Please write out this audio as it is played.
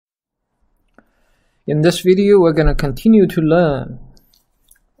In this video, we're going to continue to learn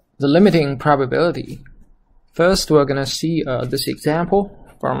the limiting probability. First, we're going to see this example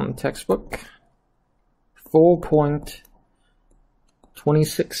from textbook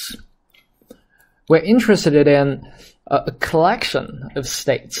 4.26. We're interested in a collection of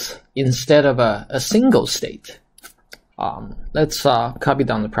states instead of a single state. Let's copy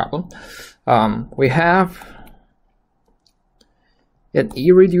down the problem. We have an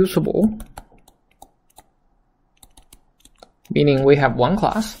irreducible, meaning we have one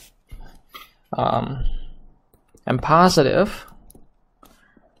class, and positive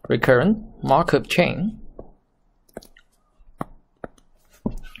recurrent Markov chain,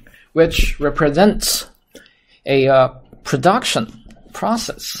 which represents a production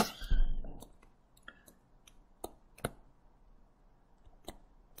process.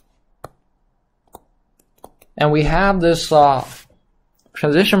 And we have this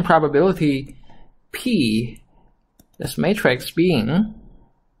transition probability P, this matrix being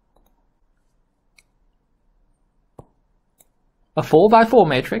a 4x4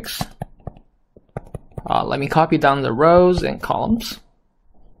 matrix. Let me copy down the rows and columns.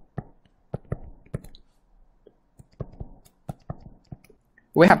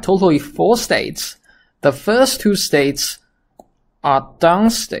 We have totally 4 states. The first 2 states are down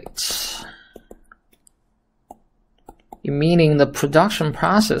states, meaning the production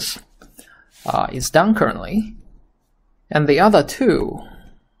process is done currently, and the other 2,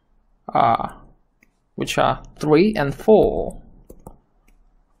 which are 3 and 4,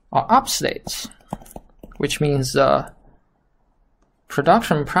 are up states, which means the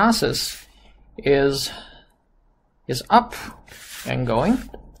production process is up and going,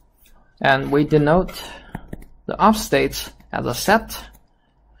 and we denote the up states as a set,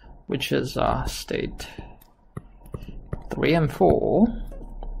 which is state 3 and 4,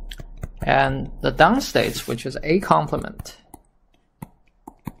 and the down states, which is A complement,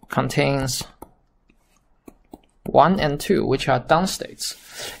 contains 1 and 2, which are down states.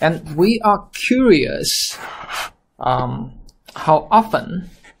 And we are curious how often,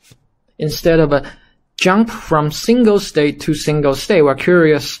 instead of a jump from single state to single state, we're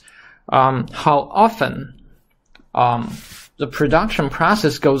curious how often the production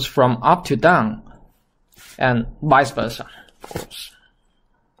process goes from up to down, and vice versa, of course.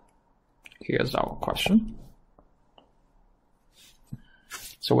 Here's our question.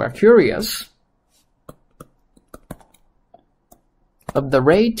 So we're curious of the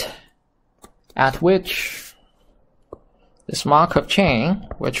rate at which this Markov chain,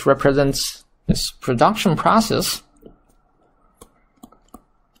 which represents this production process,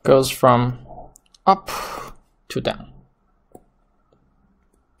 goes from up to down.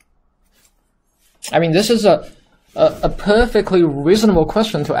 I mean, this is a perfectly reasonable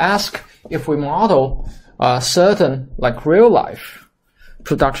question to ask if we model certain, like real life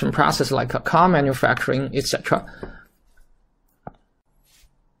production process, like a car manufacturing, etc.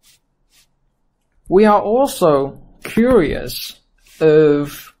 We are also curious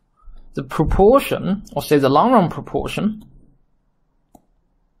of the proportion, or say the long run proportion,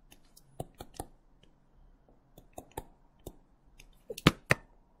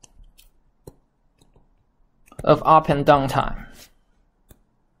 of up and down time.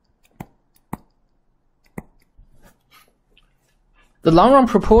 The long run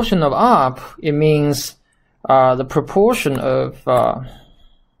proportion of up, it means the proportion of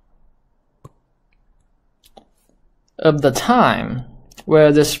the time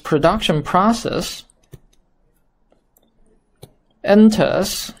where this production process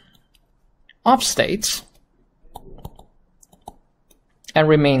enters up states and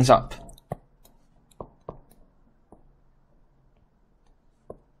remains up.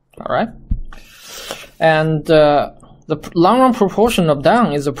 Alright? And the long run proportion of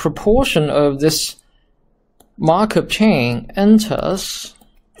down is a proportion of this Markov chain enters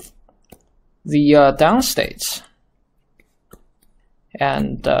the down states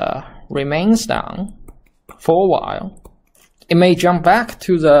and remains down for a while. It may jump back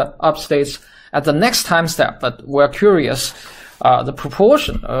to the up states at the next time step, but we're curious the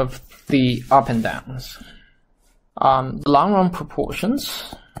proportion of the up and downs. The long run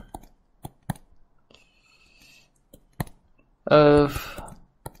proportions of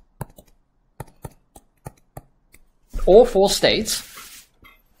all 4 states,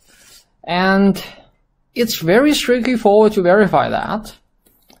 and it's very straightforward to verify that.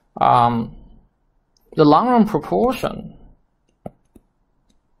 The long run proportion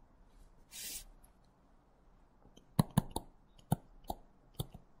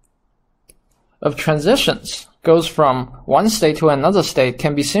of transitions goes from one state to another state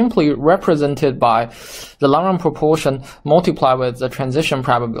can be simply represented by the long-run proportion multiplied with the transition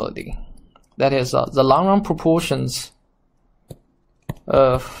probability. That is, the long-run proportions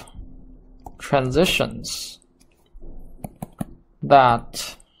of transitions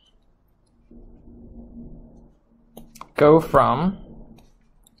that go from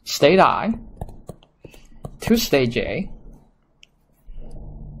state I to state J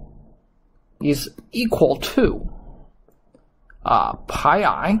is equal to pi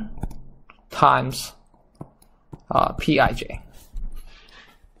I times Pij.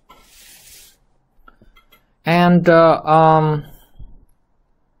 And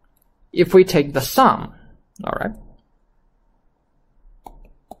if we take the sum, all right,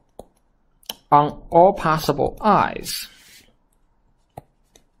 on all possible i's,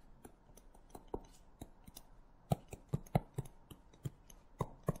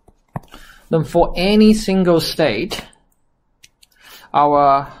 then for any single state,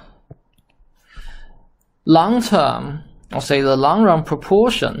 our long-term, or say the long-run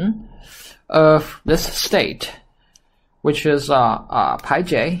proportion of this state, which is pi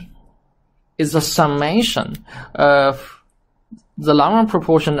j, is the summation of the long-run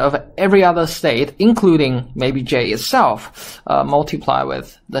proportion of every other state, including maybe j itself, multiplied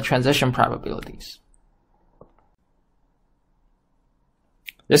with the transition probabilities.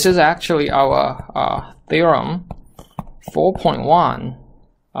 This is actually our theorem 4.1,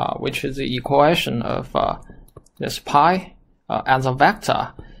 which is the equation of this pi as a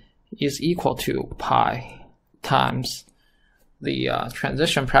vector is equal to pi times the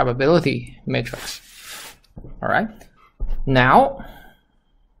transition probability matrix. All right. Now,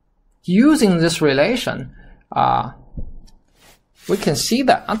 using this relation, we can see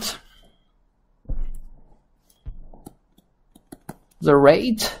that the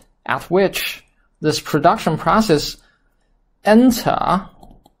rate at which this production process enter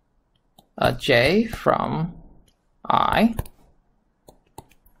j from I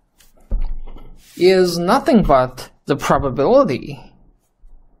is nothing but the probability,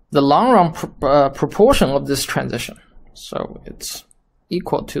 the long-run proportion of this transition. So it's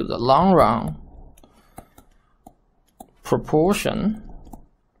equal to the long-run proportion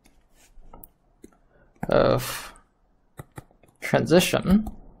of transition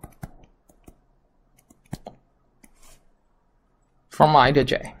from I to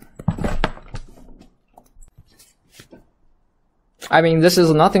j. I mean, this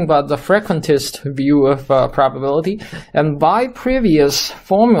is nothing but the frequentist view of probability, and by previous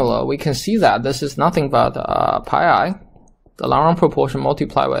formula, we can see that this is nothing but pi I, the long-run proportion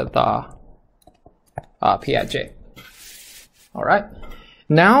multiplied with Pij. All right.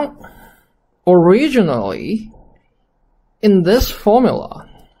 Now, originally, in this formula,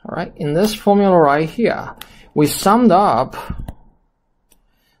 all right, in this formula right here, we summed up,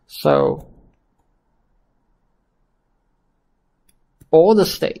 so all the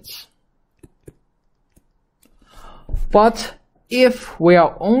states. But if we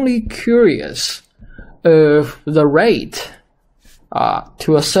are only curious of the rate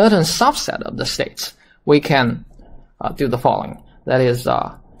to a certain subset of the states, we can do the following. That is,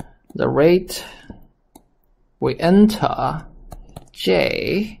 the rate we enter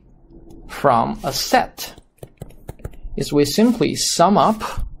j from a set is we simply sum up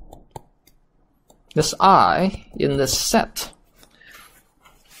this I in this set.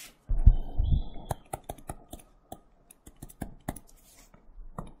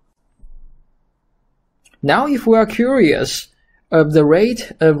 Now, if we are curious of the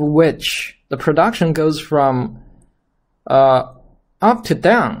rate of which the production goes from up to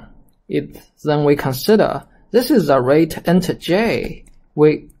down, then we consider this is a rate enter j.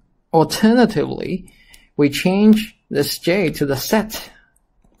 Alternatively, we change this j to the set.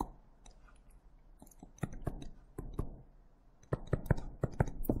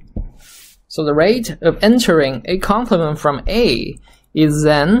 So the rate of entering a complement from A is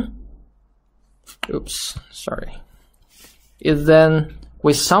then, is then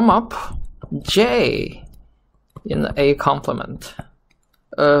we sum up j in the A complement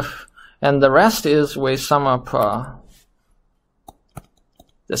of, and the rest is we sum up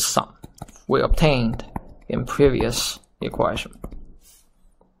the sum we obtained in previous equation.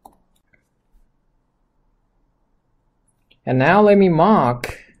 And now let me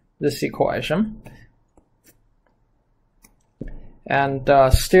mark this equation. And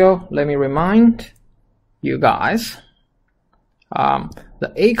still, let me remind you guys,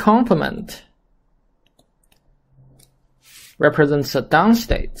 the A complement represents the down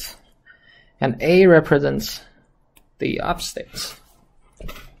states, and A represents the up states.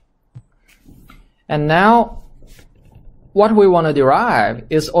 And now what we want to derive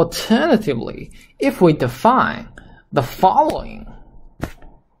is alternatively, if we define the following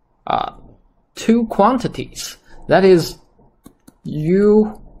two quantities, that is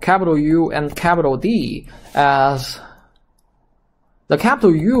capital U and capital D, as the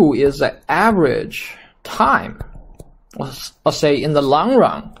capital U is the average time, or say in the long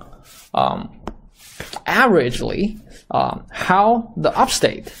run, averagely, how the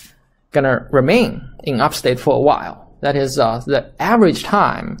upstate gonna remain in upstate for a while. That is the average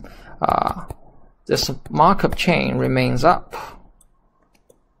time this Markov chain remains up.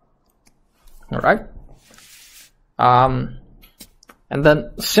 All right. And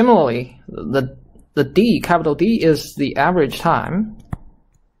then similarly, the D, capital D, is the average time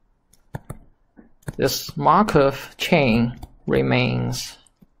this Markov chain remains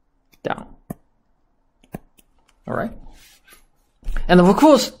down. All right. And of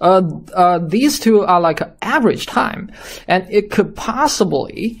course, these two are like average time, and it could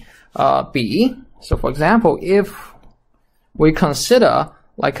possibly be, so for example, if we consider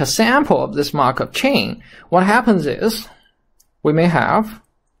like a sample of this Markov chain, what happens is we may have,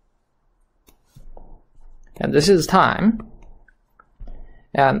 and this is time,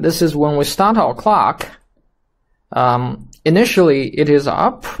 and this is when we start our clock. Initially it is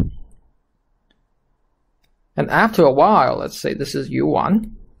up, and after a while, let's say this is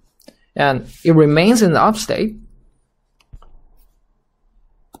U1, and it remains in the up state.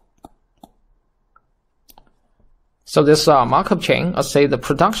 So this Markov chain, let's say the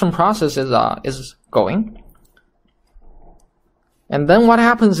production process is going, and then what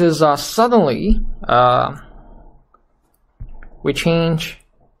happens is suddenly we change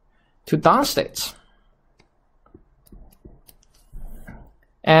to down states,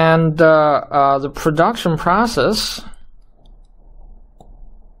 and the production process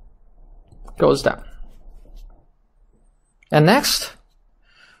goes down, and next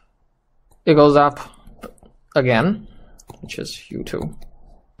it goes up again, which is U2.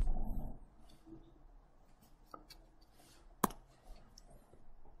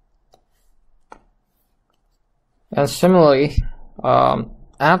 And similarly,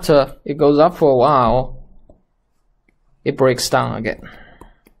 after it goes up for a while, it breaks down again.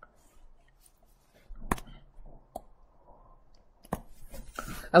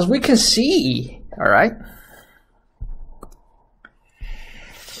 As we can see, all right,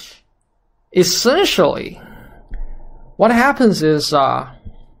 essentially, what happens is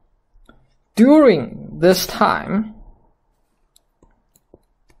during this time,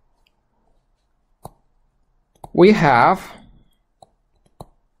 we have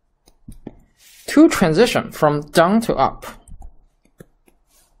two transitions from down to up.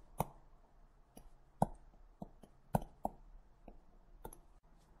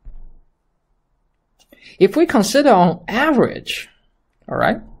 If we consider on average, all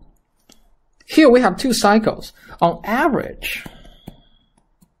right, here we have two cycles. On average,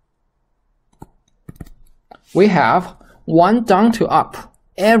 we have one down to up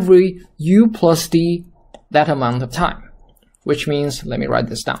every U plus D that amount of time, which means, let me write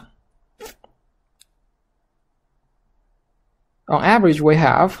this down. On average, we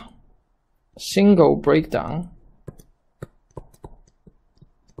have single breakdown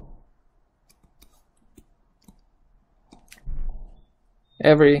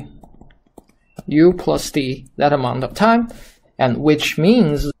every U plus D that amount of time, and which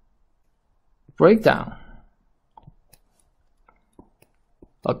means breakdown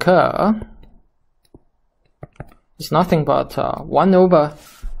occur is nothing but 1 over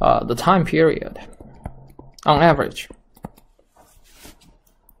the time period on average.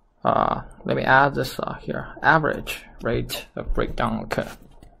 Let me add this here, average rate of breakdown occur.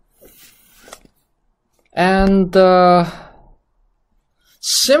 And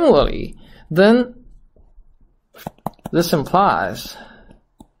similarly, then this implies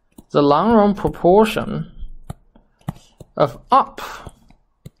the long run proportion of up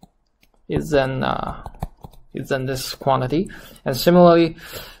is then this quantity, and similarly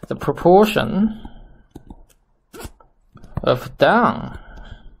the proportion of down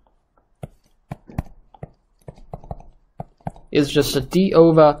is just a D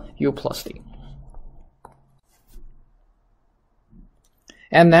over U plus D.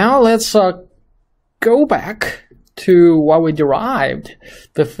 And now let's go back to what we derived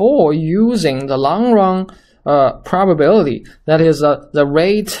before using the long run probability, that is the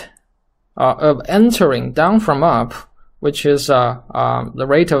rate of entering down from up, which is the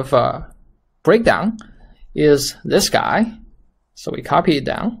rate of breakdown, is this guy. So we copy it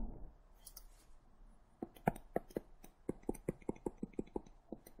down.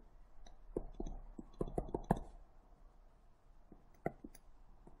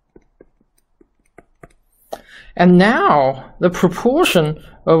 And now the proportion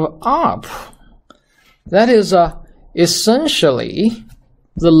of up, that is essentially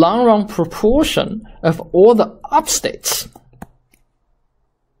the long-run proportion of all the up states.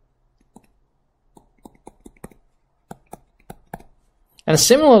 And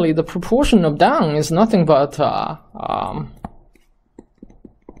similarly, the proportion of down is nothing but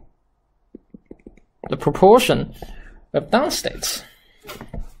the proportion of down states.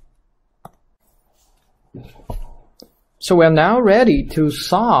 So we're now ready to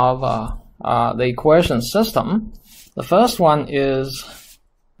solve the equation system. The first one is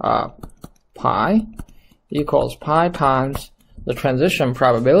pi equals pi times the transition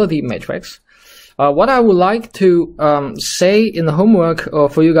probability matrix. What I would like to say in the homework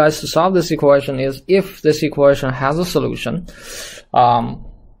for you guys to solve this equation is, if this equation has a solution,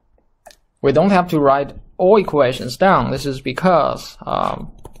 we don't have to write all equations down. This is because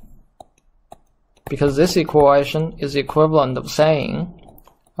this equation is equivalent of saying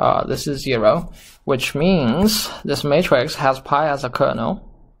this is 0, which means this matrix has pi as a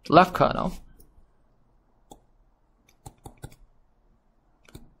kernel, left kernel.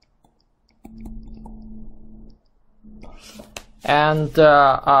 And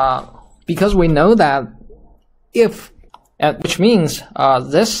because we know that if, which means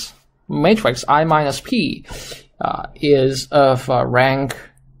this matrix I minus p is of rank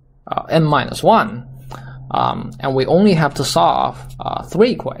n minus 1, and we only have to solve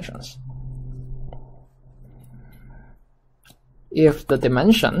 3 equations. If the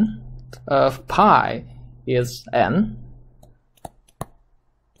dimension of pi is n,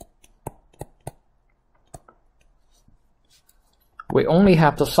 we only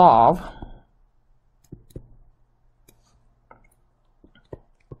have to solve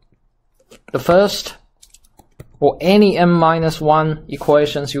the first or any n minus 1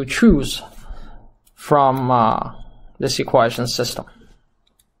 equations you choose from this equation system.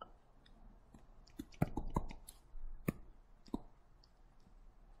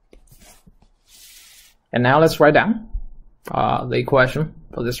 And now let's write down the equation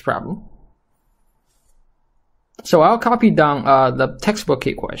for this problem. So I'll copy down the textbook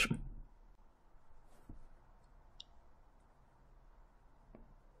equation.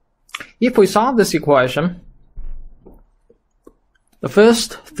 If we solve this equation, the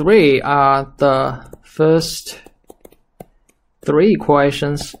first 3 are the first 3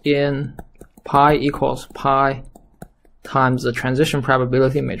 equations in pi equals pi times the transition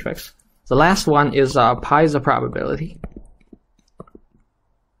probability matrix. The last one is pi is a probability.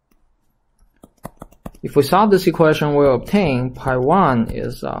 If we solve this equation, we'll obtain pi 1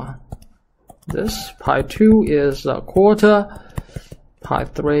 is this, pi 2 is a quarter, pi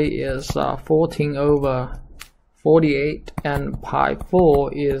 3 is 14 over 48, and pi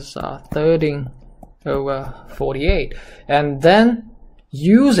 4 is 13 over 48. And then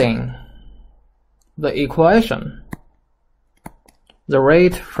using the equation, the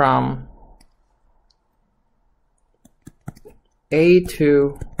rate from a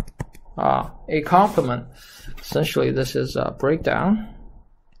to a complement, essentially this is a breakdown,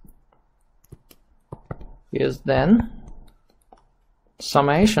 is then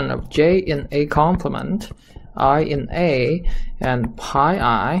summation of j in a complement, I in a, and pi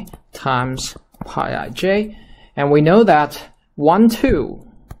I times pi ij. And we know that 1, 2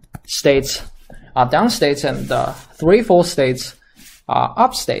 states are down states and 3, 4 states are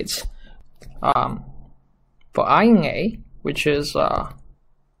up states. For I in a, which is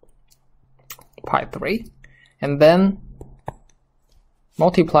pi 3, and then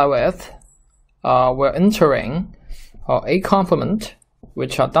multiply with, we're entering a complement,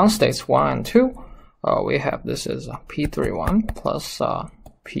 which are down states 1 and 2. We have this is p31 plus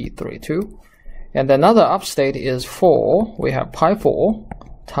p32, and another up state is 4. We have pi 4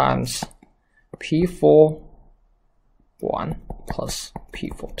 times p41 plus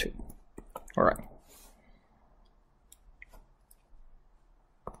p42. All right.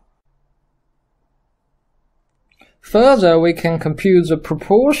 Further, we can compute the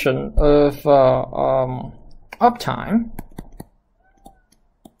proportion of uptime,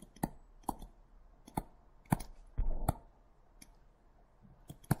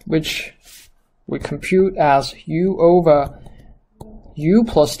 which we compute as u over u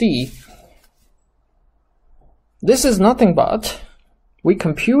plus d. This is nothing but, we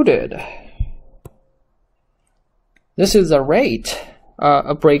computed, this is a rate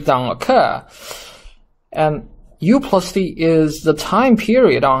a breakdown occur, and u plus d is the time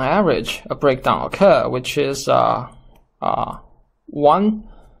period on average a breakdown occur, which is 1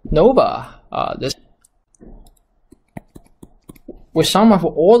 nova. This we sum of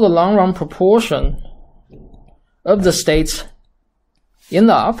all the long run proportion of the states in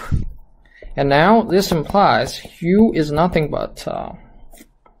the up. And now this implies u is nothing but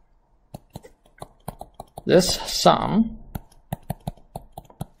this sum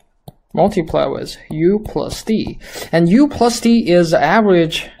multiplied with u plus t. And u plus t is the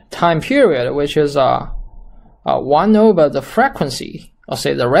average time period, which is 1 over the frequency, or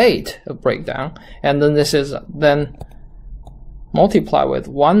say the rate of breakdown. And then this is then multiplied with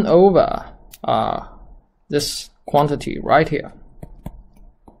 1 over this quantity right here.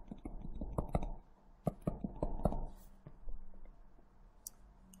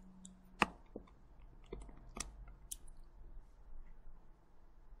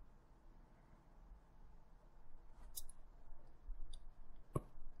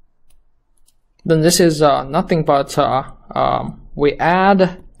 Then this is nothing but we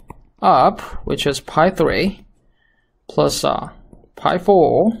add up, which is pi 3 plus pi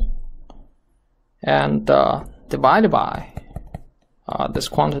 4, and divided by this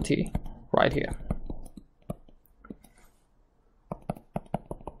quantity right here.